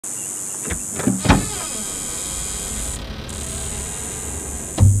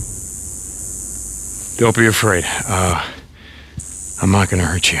Don't be afraid. I'm not gonna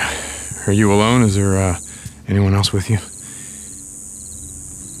hurt you. Are you alone? Is there, anyone else with you?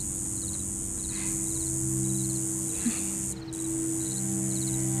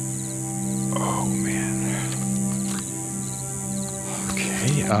 Oh, man.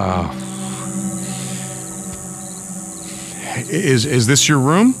 Okay, Is this your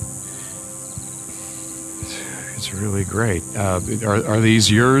room? It's really great. Are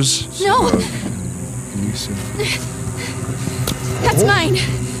these yours? No! That's mine!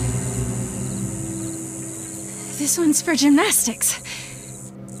 This one's for gymnastics.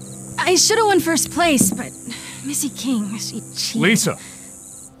 I should have won first place, but Missy King, she cheated.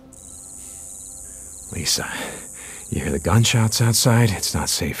 Lisa, you hear the gunshots outside? It's not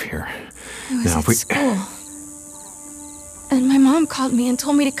safe here. I was at school. And my mom called me and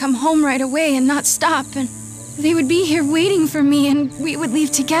told me to come home right away and not stop, and they would be here waiting for me and we would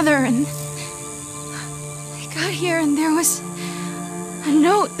leave together, and I got here and there was a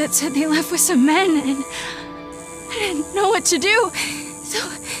note that said they left with some men, and I didn't know what to do,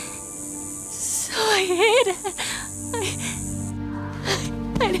 so I hid.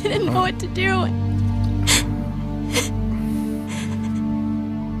 I didn't know what to do.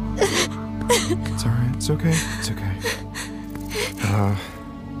 It's alright, it's okay, it's okay.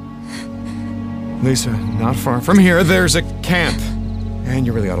 Lisa, not far from here, there's a camp. And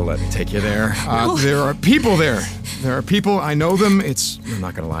you really ought to let me take you there. No. There are people there. There are people, I know them. I'm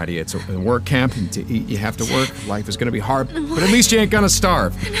not gonna lie to you, it's a work camp, and to eat you have to work. Life is gonna be hard, but at least you ain't gonna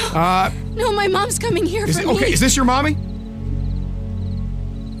starve. No, my mom's coming here for me. Okay, is this your mommy?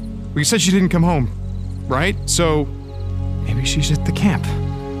 Well, you said she didn't come home, right? So, maybe she's at the camp.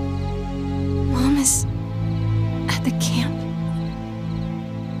 Mom is at the camp?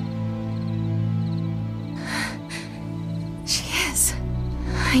 She is.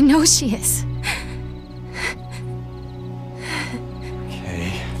 I know she is.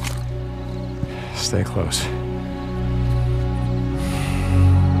 Okay. Stay close.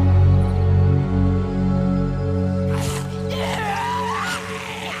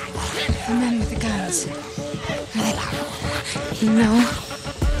 The men with the guns. No.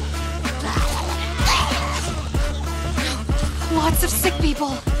 Lots of sick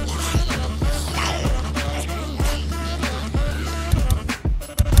people.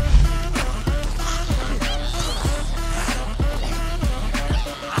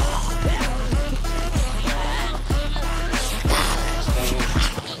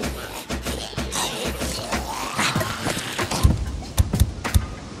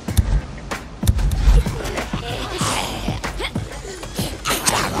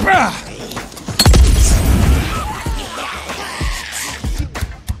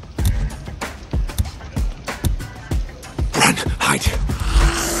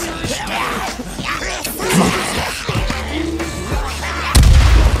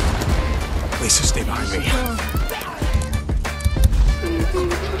 Lisa, stay behind me.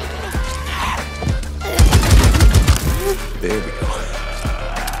 There we go.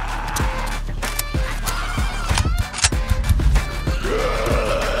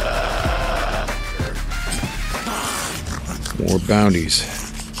 More bounties.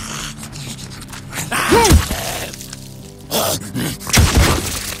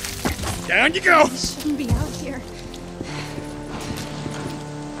 Down you go! Shouldn't be out here.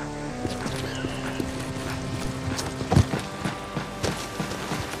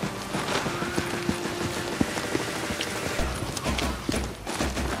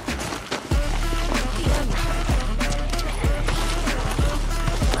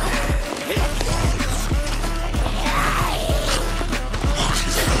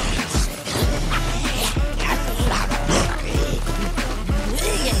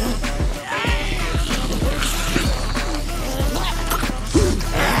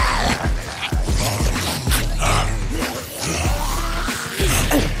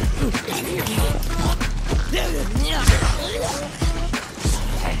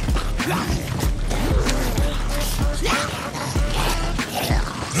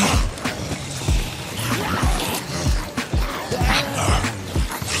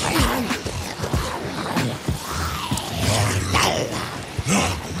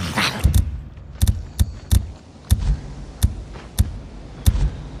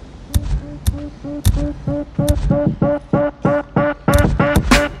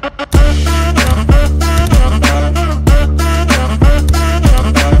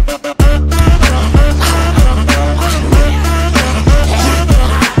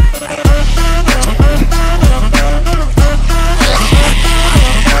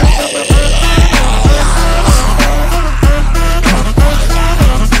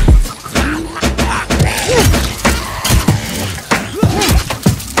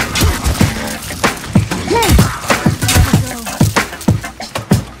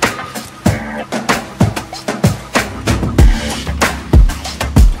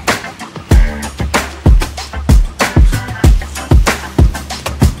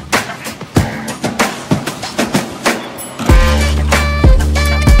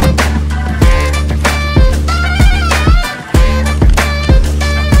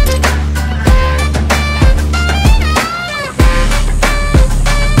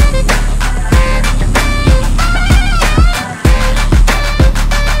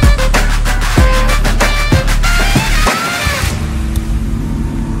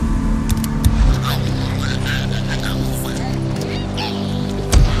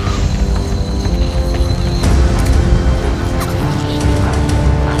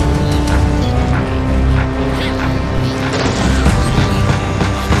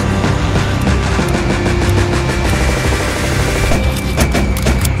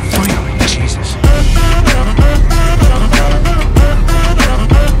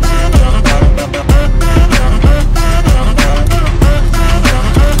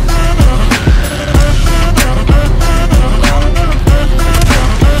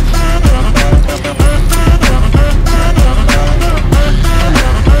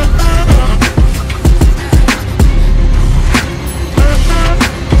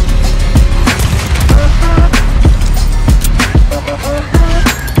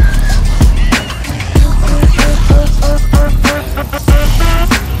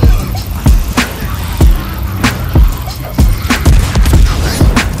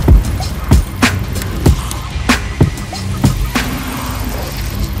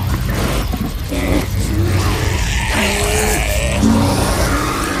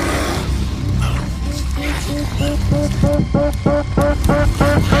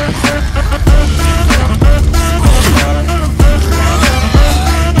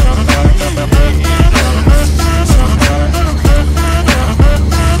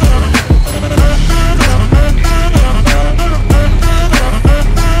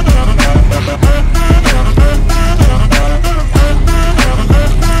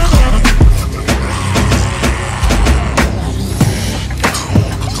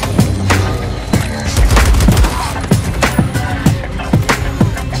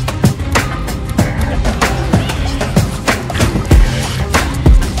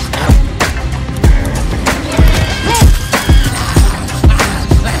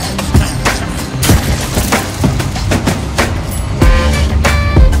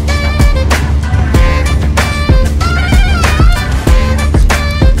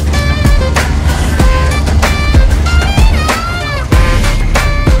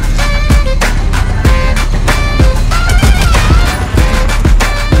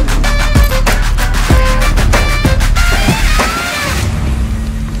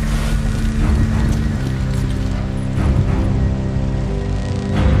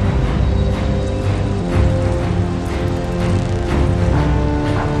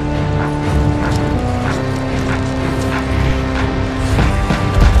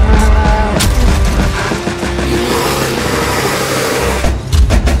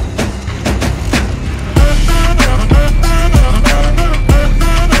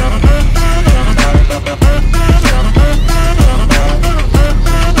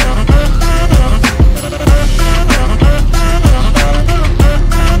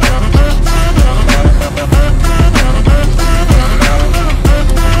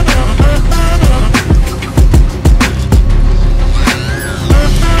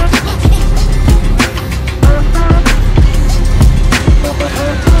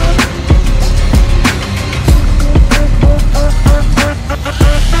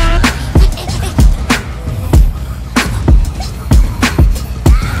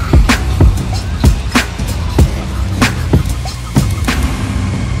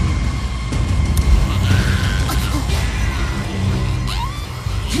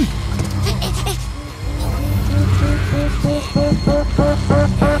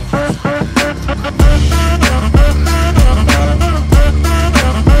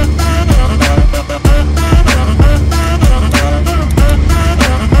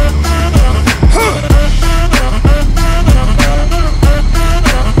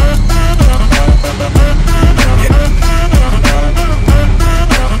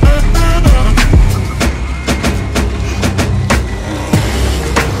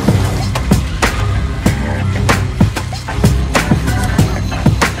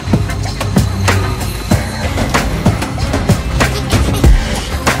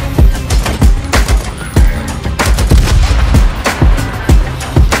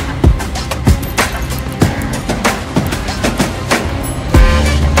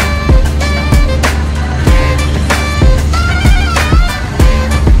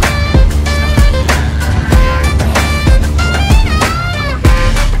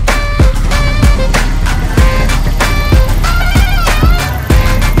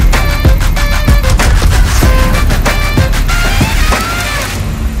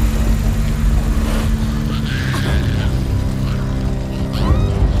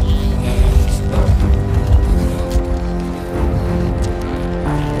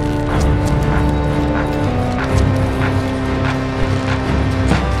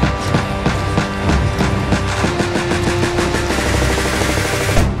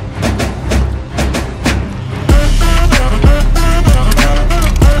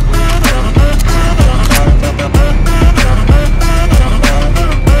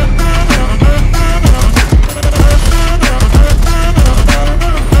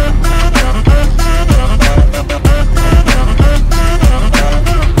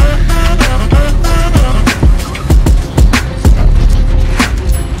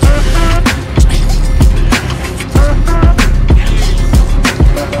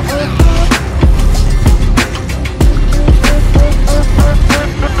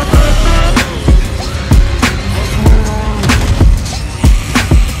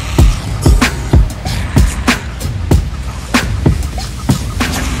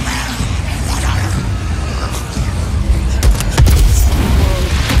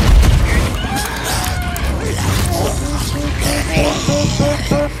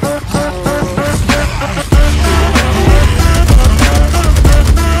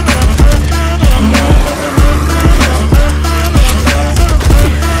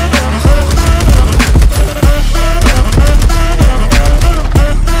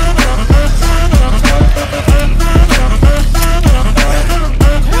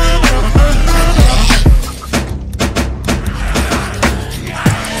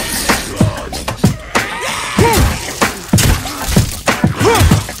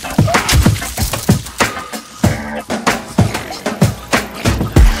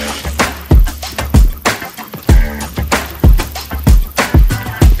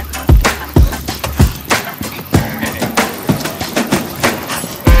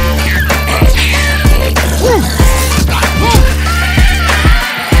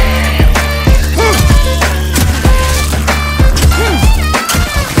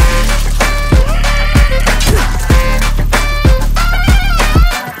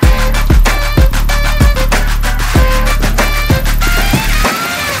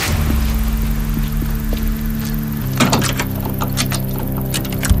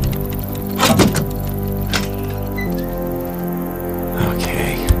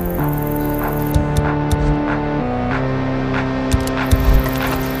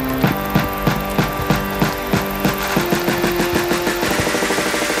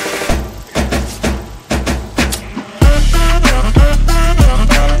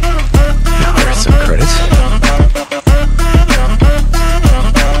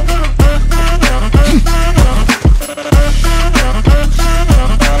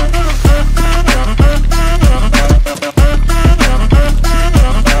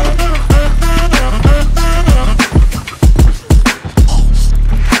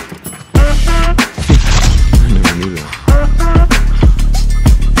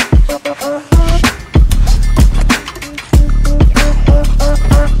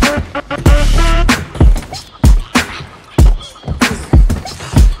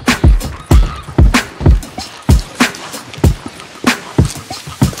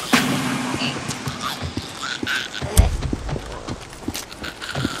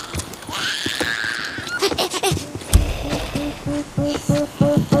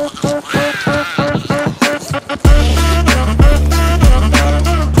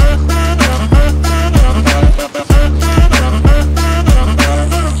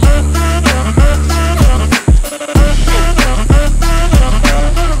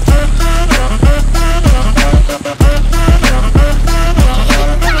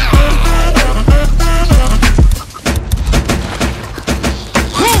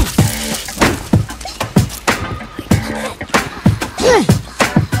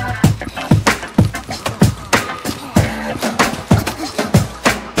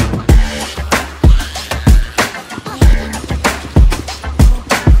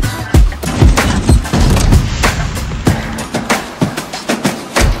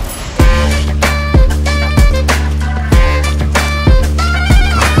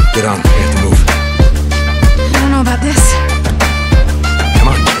 Get on, we have to move. I don't know about this. Come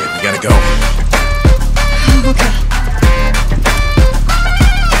on, kid, we gotta go. Okay.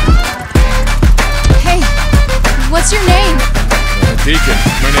 Hey, what's your name? Deacon.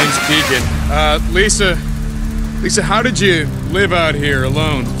 My name's Deacon. Lisa, how did you live out here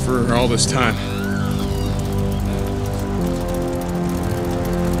alone for all this time?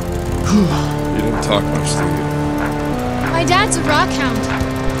 You didn't talk much, did you? My dad's a rock hound.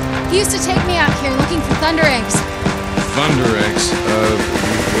 He used to take me out here looking for thunder eggs. Thunder eggs?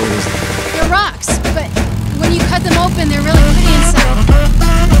 What is that? They're rocks, but when you cut them open, they're really pretty inside.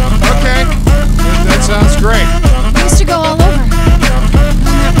 Okay, that sounds great. We used to go all over. On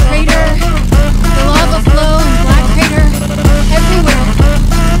that crater, the lava flow and black crater, everywhere.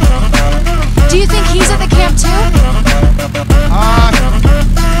 Do you think he's at the camp too? I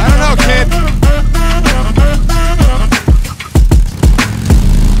don't know, kid.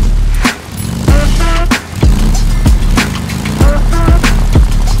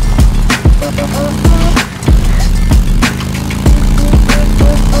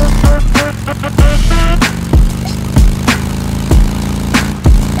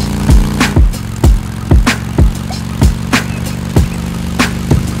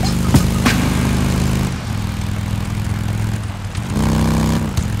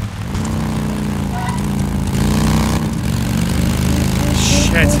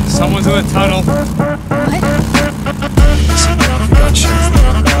 Shit, someone's in the tunnel. What? Gunshots.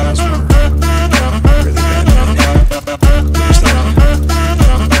 Those were really bad men. There's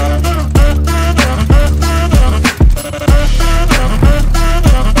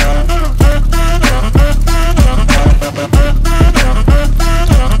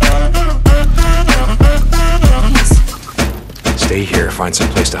Yes. Stay here, find some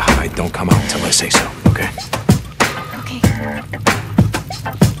place to hide. Don't come out until I say so, okay? Okay.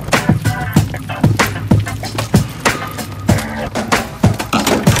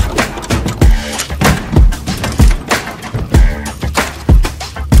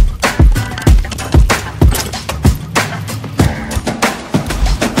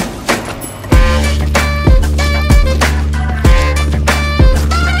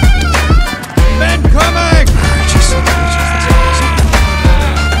 Men coming!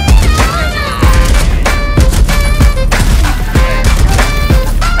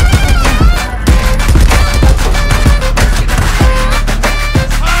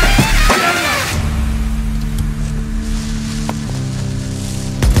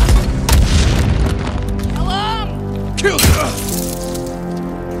 Kill them!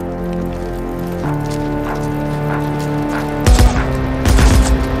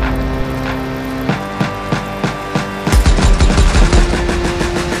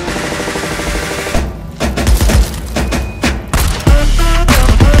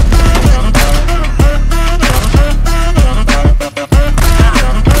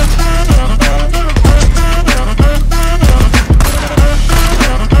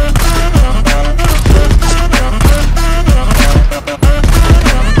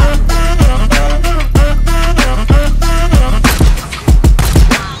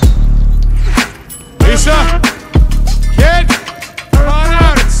 Lisa! Kid! Come on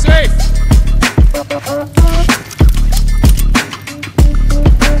out, it's safe!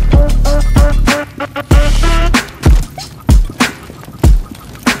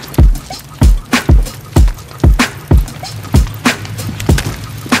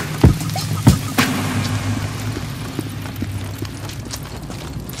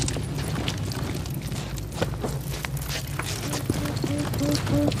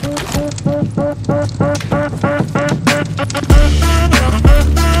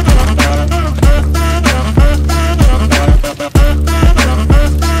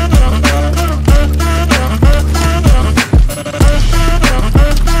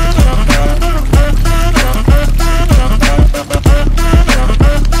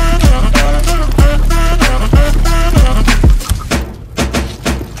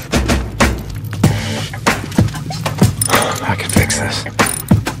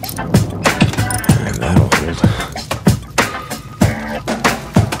 And that'll hold.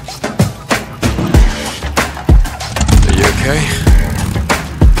 Are you okay?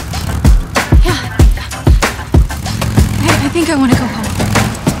 Yeah. I think I want to go home.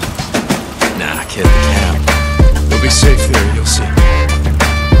 Nah, kid, the cab. You'll be safe there, you'll see. Okay.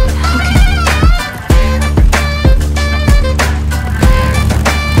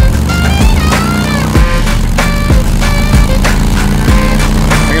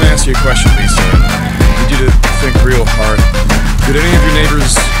 I'm gonna ask you a question, Lisa. I need you to think real hard. Did any of your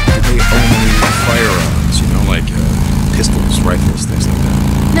neighbors, did they own firearms? You know, like pistols, rifles, things like that?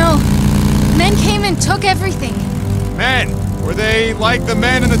 No. Men came and took everything. Men? Were they like the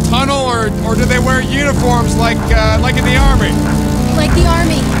men in the tunnel, or did they wear uniforms like in the army? Like the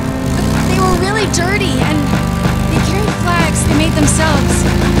army. But they were really dirty, and they carried flags they made themselves.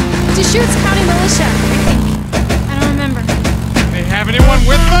 Deschutes County Militia, I think. I don't remember. They have anyone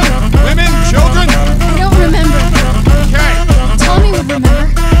with them? Women? Children? I don't remember. Okay. Tommy would remember.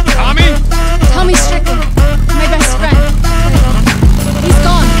 Tommy? Tommy Strickland, my best friend. He's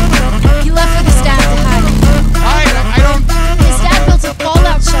gone. He left with his dad to hide. I don't... His dad built a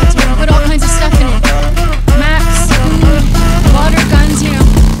fallout shelter and put all kinds of stuff in it. Maps, food, water, guns, you know,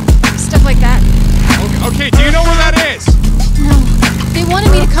 stuff like that. Okay, do you know where that is? No, they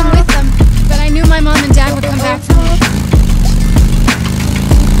wanted me to come with them, but I knew my mom and dad would come back for me.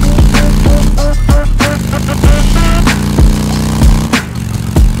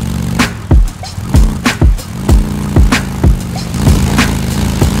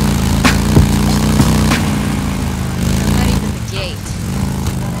 Not even the gate.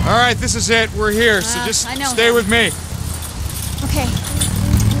 All right, this is it. We're here, so just I know stay him. with me. Okay.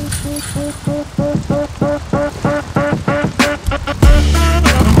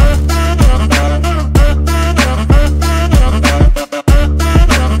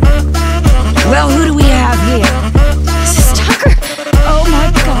 Well, who do we have here? Mrs. Tucker! Oh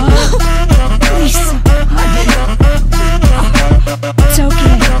my God. Lisa, honey. It's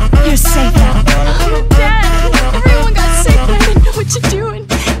okay. You're safe now. Mom and Dad! Everyone got sick and I didn't know what to do, and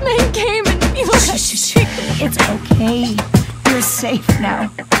men came and people got sick. It's okay. You're safe now.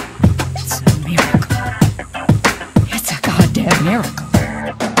 It's a miracle. It's a goddamn miracle.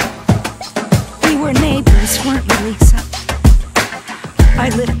 We were neighbors, weren't we, Lisa? I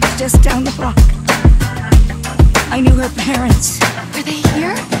lived just down the block. I knew her parents. Are they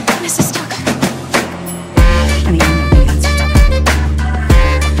here, Mrs. Tucker? I mean, you know the answer to that.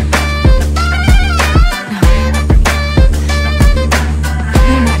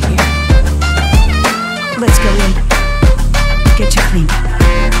 They're not here. Let's go in. Get you cleaned up.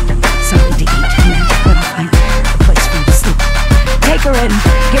 Something to eat, and then I'll find a place for you to sleep. Take her in.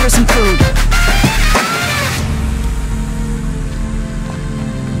 Give her some food.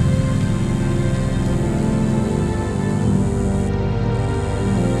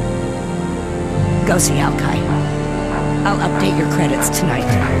 Go see Alkai. I'll update your credits tonight.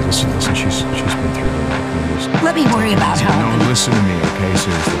 Hey, listen, she's been through the work. Let me worry about how. No, listen to me, okay?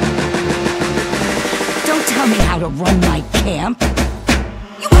 Seriously. Don't tell me how to run my camp.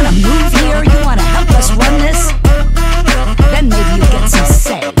 You want to move here? You want to help us run this? Then maybe you get some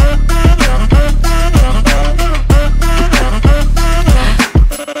say.